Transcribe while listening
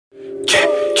Linking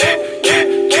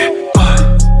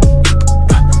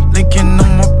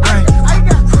on my brain.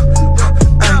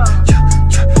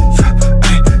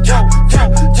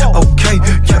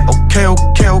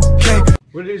 Okay.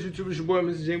 What it is, YouTube? It's your boy,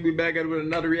 MrJenk. We back at it with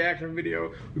another reaction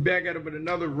video. We back at it with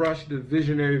another Rush the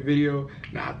Visionary video.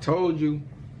 Now, I told you,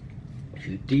 if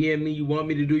you DM me, you want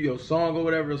me to do your song or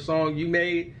whatever song you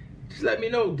made, just let me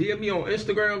know. DM me on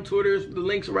Instagram, Twitter. The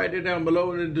links are right there down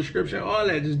below in the description. All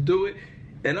that, just do it.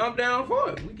 And I'm down for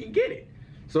it. We can get it.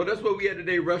 So that's what we had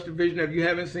today, Rush the Vision. If you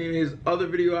haven't seen his other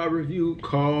video I reviewed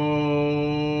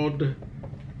called...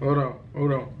 Hold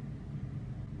on.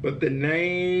 But the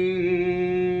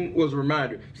name was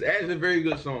Reminder. It's actually a very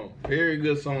good song. Very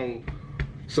good song.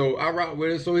 So I rock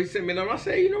with it. So he sent me a number. I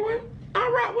said, you know what? I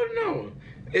rock with another one.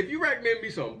 If you recommend me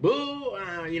some bull,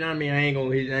 you know what I mean? I ain't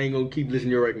gonna keep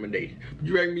listening to your recommendations. But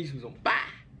you recommend me some bye.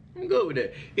 I'm good with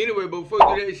that. Anyway, but before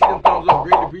we do that, see them thumbs up.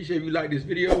 Greatly appreciate if you like this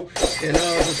video. And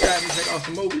subscribe and check out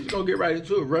some more. We're just gonna get right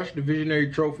into it. Rush the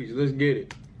Visionary trophies. Let's get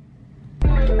it.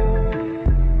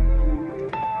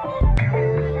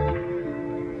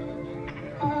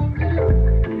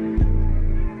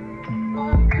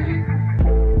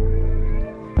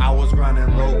 I was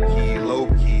running low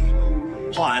key,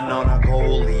 plotting on a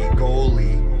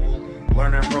goalie,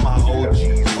 learning from my OGs,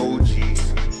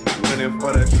 winning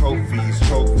for the trophies.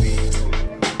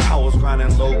 I was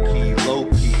grinding low key,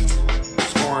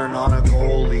 scoring on a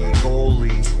goalie,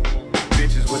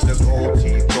 bitches with the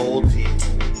gold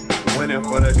teeth, winning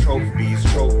for the trophies.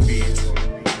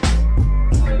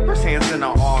 First hands in the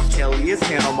R. Kelly, his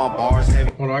hand on my bars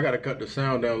heavy. Hold on, I gotta cut the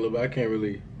sound down a little bit. I can't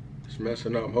really, it's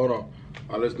messing up. Hold on. All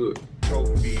right, let's do it.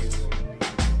 Trophies.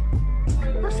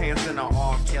 First hands in the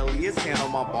R. Kelly, his hand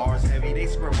on my bars heavy. They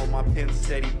scribble my pen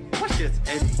steady. My shit's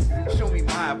Eddie. Show me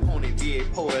my opponent, be a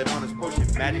poet on his potion.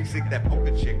 Magic sick, that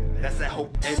poker chick. That's that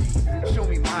Hope Eddie. Show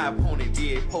me my opponent,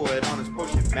 be a poet on his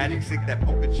potion. Magic sick, that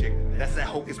poker chick. That's that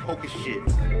hocus pocus shit.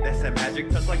 That's that magic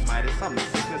touch like Midas. I'm the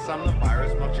sickness, I'm the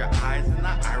virus. Melt your eyes and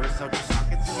the iris out your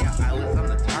sockets and your eyelids. I'm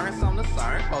the tyrant, I'm the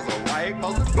siren. Cause a riot,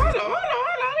 cause a... Hold on.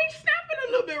 He's snapping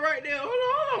a little bit right there.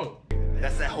 Hold on.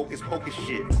 That's that hocus pocus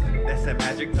shit. That's that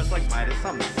magic touch like Midas.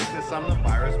 I'm the sickness, I'm the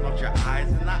virus. Melt your eyes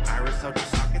and the iris out your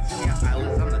sockets and your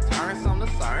eyelids. I'm the tyrant, I'm the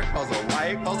siren. Cause a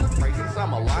riot, cause a crisis.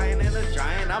 I'm a lion and a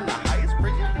giant. I'm the highest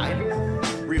preaching highness.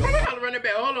 Real. I'm gonna run it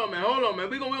back. Hold on, man.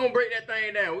 We gonna break that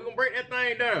thing down. We gonna break that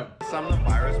thing down. I'm the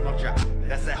virus, melt your...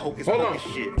 That's that hocus pocus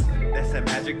shit. That's that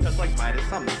magic touch like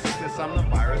Midas. I'm the sickness, I'm the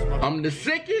virus. I'm the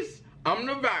sickest, I'm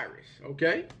the virus.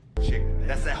 Okay? Chick.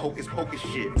 That's that hocus pocus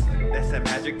shit. That's that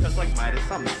magic touch like Midas.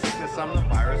 I'm the sickness, I'm the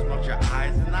virus. Melt your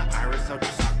eyes and the iris out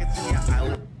your sockets and your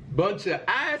eyelids. Bunch of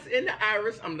eyes in the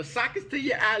iris. I'm the sockets to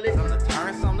your eyelids. I'm the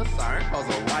tyrant, I'm the siren. Cause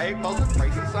a riot, cause a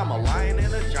crisis. I'm a lion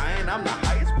and a giant. I'm the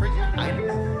highest preaching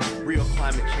highness. Real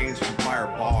climate change from fire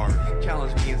bars.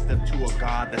 Challenge me and step to a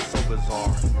god that's so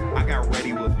bizarre. I got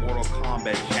ready with Mortal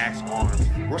Kombat Jack's arms.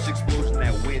 Rush explosion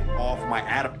that went off my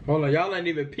atom. Hold on, y'all ain't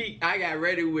even peeked. I got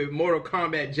ready with Mortal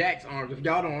Kombat Jack's arms. If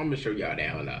y'all don't, I'm gonna show y'all that.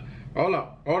 Hold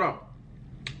on.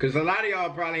 Cause a lot of y'all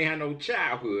probably ain't had no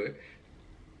childhood.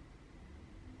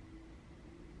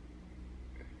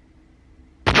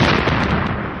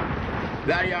 A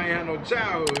lot of y'all ain't had no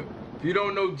childhood. If you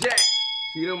don't know Jack,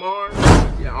 see them arms?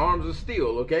 Yeah, arms are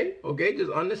steel, okay? Okay,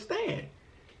 just understand.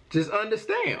 All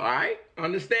right?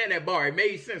 Understand that bar. It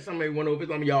made sense. Somebody went over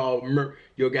some of y'all,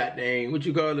 your goddamn, what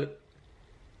you call it?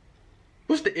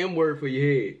 What's the M word for your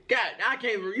head? God, I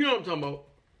can't, you know what I'm talking about.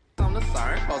 I'm the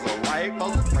siren, cause a riot,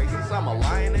 cause a crisis. I'm a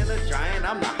lion and a giant.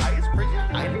 I'm the highest preaching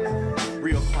highness.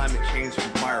 Real climate change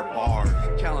from fire bars.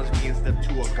 Challenge me and step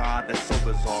to a god that's so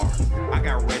bizarre. I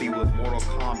got ready with Mortal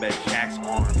Kombat Jack's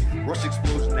arms. Rush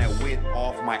explosion that went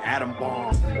off my atom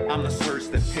bomb. I'm the surge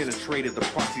that penetrated the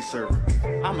proxy server.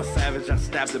 I'm a savage, I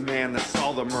stabbed a man that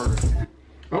saw the murder.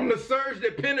 I'm the surge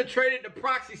that penetrated the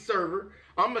proxy server.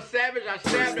 I'm a savage, I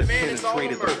stabbed a man that saw the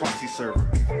murder. Proxy server.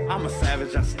 I'm a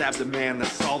savage, I stabbed a man that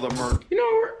saw the murder. You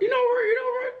know what?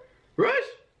 Rush?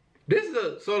 This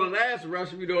is so the last Rush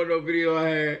video I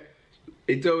had,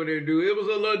 it told me to do, it was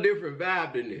a little different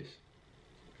vibe than this.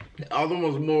 The other one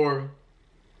was more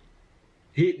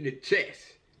hitting the chest.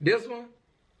 This one,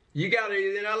 you gotta,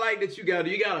 and I like that you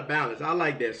gotta balance. I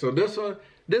like that. So this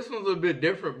one's a bit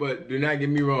different, but do not get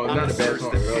me wrong, it's not a bad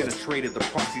song. That penetrated the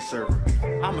proxy server.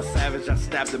 I'm a savage, I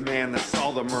stabbed a man that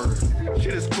saw the murder.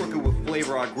 Shit is crooked with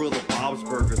flavor, I grill the Bob's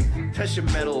Burgers. Test your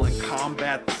metal and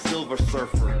combat the Silver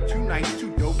Surfer. Too nice,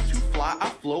 too dope, too fly, I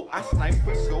float, I snipe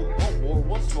for scope. One more,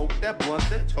 one smoke, that blunt,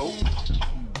 that tote.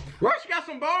 Rush got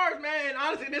some bars, man.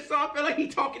 Honestly, this song feel like he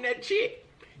talking that shit.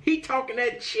 He talking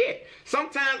that shit.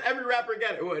 Sometimes every rapper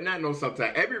got it. Well, not no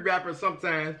sometimes. Every rapper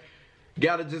sometimes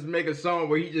gotta just make a song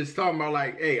where he just talking about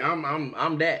like, hey,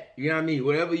 I'm that. You know what I mean?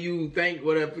 Whatever you think,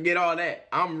 whatever, forget all that.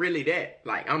 I'm really that.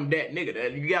 Like, I'm that nigga.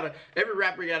 That you gotta. Every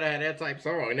rapper gotta have that type of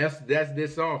song, and that's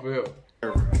this song for him.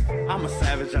 I'm a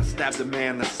savage, I stabbed the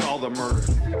man that saw the murder.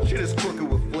 Shit is crooked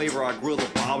with flavor, I grill the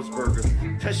Bob's Burgers.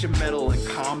 Test your metal and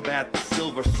combat the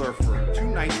Silver Surfer. Too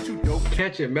nice, too dope.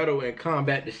 Catching metal and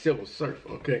combat the Silver Surfer,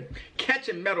 okay?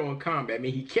 Catching metal and combat, I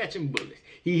mean, he catching bullets.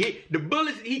 He hit, the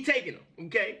bullets, he taking them,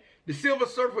 okay? The Silver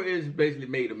Surfer is basically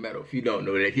made of metal, if you don't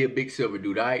know that. He a big silver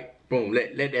dude, all right? Boom,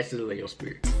 let that sizzle in your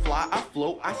spirit. Fly, I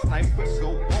float, I snipe with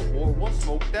scope. One war, one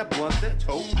smoke, that blunt, that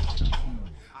tote.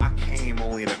 I came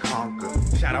only to conquer.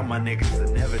 Shout out my niggas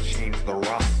that never change the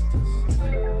rosters.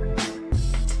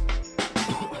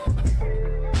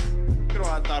 You know,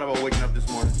 I thought about waking up this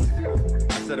morning.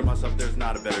 I said to myself, there's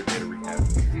not a better day to rehab.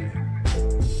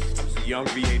 I'm just a young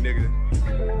VA nigga.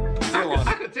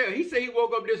 I could tell. He said he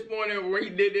woke up this morning when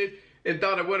he did this and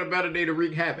thought of what a better day to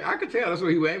wreak havoc. I could tell that's what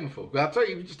he was aiming for. But I'll tell you,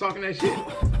 he was just talking that shit.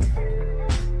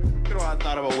 You know, I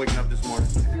thought about waking up this morning.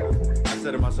 I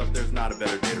said to myself, there's not a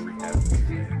better day to wreak havoc.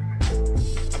 I'm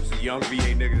just a young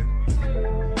VA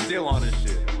nigga. Still on this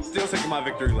shit. Still taking my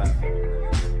victory lap.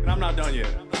 And I'm not done yet.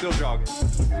 Still jogging.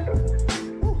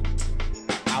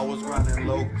 I was running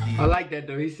low key. I like that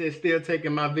though. He said still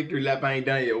taking my victory lap. I ain't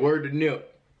done yet. Word to Nip.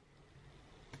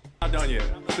 Not done yet.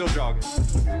 Still jogging.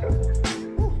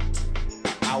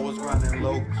 I was running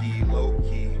low key, low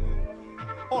key.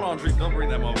 Hold on, Drake. Don't bring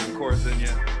that motherfucking chorus in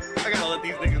yet. I gotta let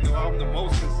these niggas know I'm the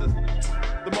most consistent,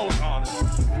 the most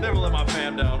honest. Never let my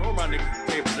fam down or my niggas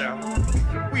tables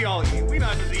down. We all eat. We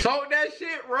not just eat. Talk that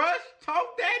shit, Rush.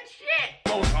 Talk that shit.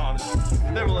 Most honest.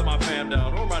 Never let my fam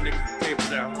down or my niggas tables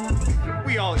down.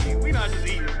 We all eat. We not just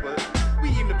eating, but we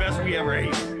eating the best we ever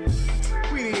ate.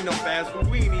 We ain't eating no fast food.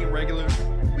 We ain't eating regular.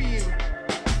 We eating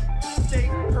steak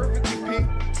perfectly pink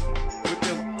with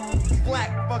them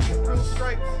black fucking grill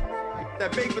stripes.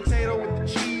 That baked potato with the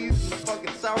cheese and the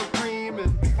fucking sour cream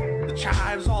and the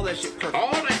chives, all that shit perfect.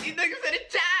 All that. These niggas said the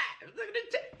chives. Look at the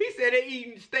chives. He said they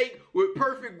eating steak with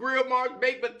perfect grill marks,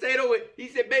 baked potato with, he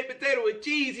said baked potato with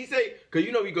cheese. He said, cause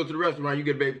you know you go to the restaurant, you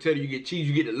get baked potato, you get cheese,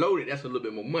 you get it loaded, that's a little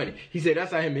bit more money. He said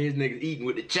that's how him and his niggas eating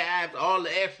with the chives, all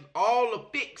the extra, all the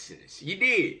fixings. You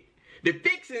did. The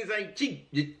fixings ain't cheap.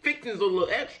 The fixings are a little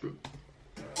extra.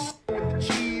 With the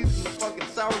cheese and the fucking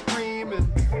sour cream and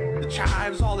the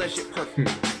chives, all that shit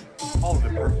perfect. All of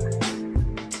it perfect.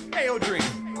 Hey, yo, Dream,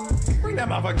 bring that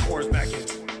motherfucking chorus back in.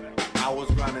 I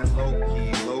was running low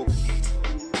key,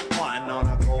 plotting on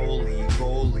a goalie.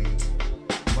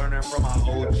 Learning from my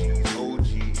OGs,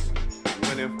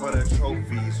 winning for the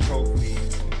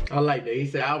trophies. I like that. He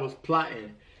said I was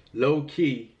plotting low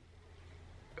key.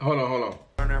 Hold on.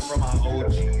 Learning from my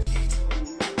OGs.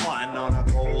 Plotting on a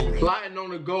goalie. Plotting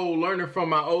on a goal, learning from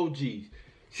my OGs.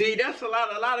 See, that's a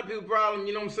lot of people problem,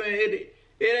 you know what I'm saying?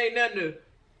 It ain't nothing to,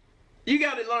 you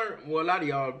gotta learn, well, a lot of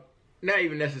y'all, not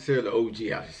even necessarily OG,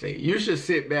 I should say. You should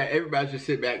sit back, everybody should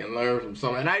sit back and learn from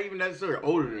somebody, not even necessarily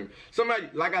older than them. Somebody,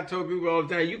 like I told people all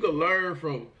the time, you can learn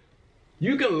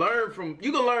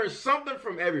something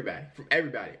from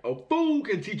everybody. A fool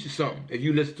can teach you something if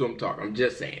you listen to them talk. I'm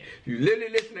just saying. If you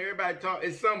literally listen to everybody talk,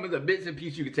 it's something with a bits and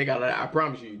pieces you can take out of that. I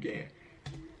promise you can.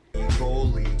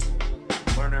 Goalie,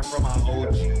 learning from my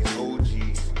OGs,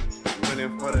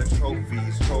 winning for the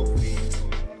trophies.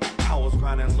 I was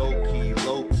grinding low key,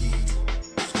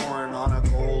 scoring on a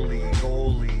goalie.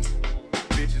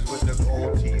 Bitches with the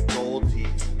gold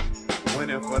teeth,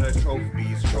 winning for the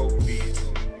trophies.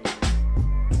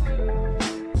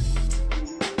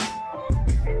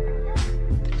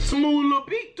 Smooth little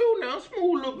beat too now.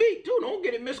 Don't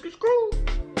get it misconstrued.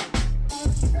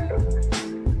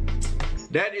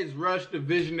 That is Rush the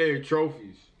Visionary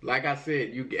Trophies. Like I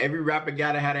said, every rapper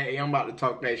gotta have that. Hey, I'm about to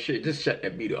talk that shit. Just shut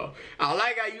that beat off. I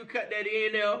like how you cut that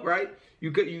in there, right?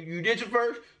 You did your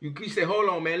verse. You said, hold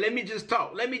on, man. Let me just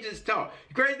talk. The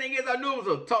crazy thing is, I knew it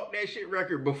was a talk that shit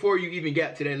record before you even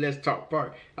got to that let's talk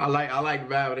part. I like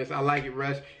the vibe of this. I like it,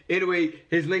 Rush. Anyway,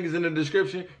 his link is in the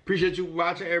description. Appreciate you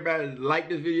watching. Everybody like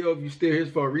this video if you still here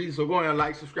for a reason. So go ahead and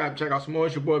like, subscribe, check out some more.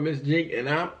 It's your boy, MrJenk, and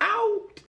I'm out.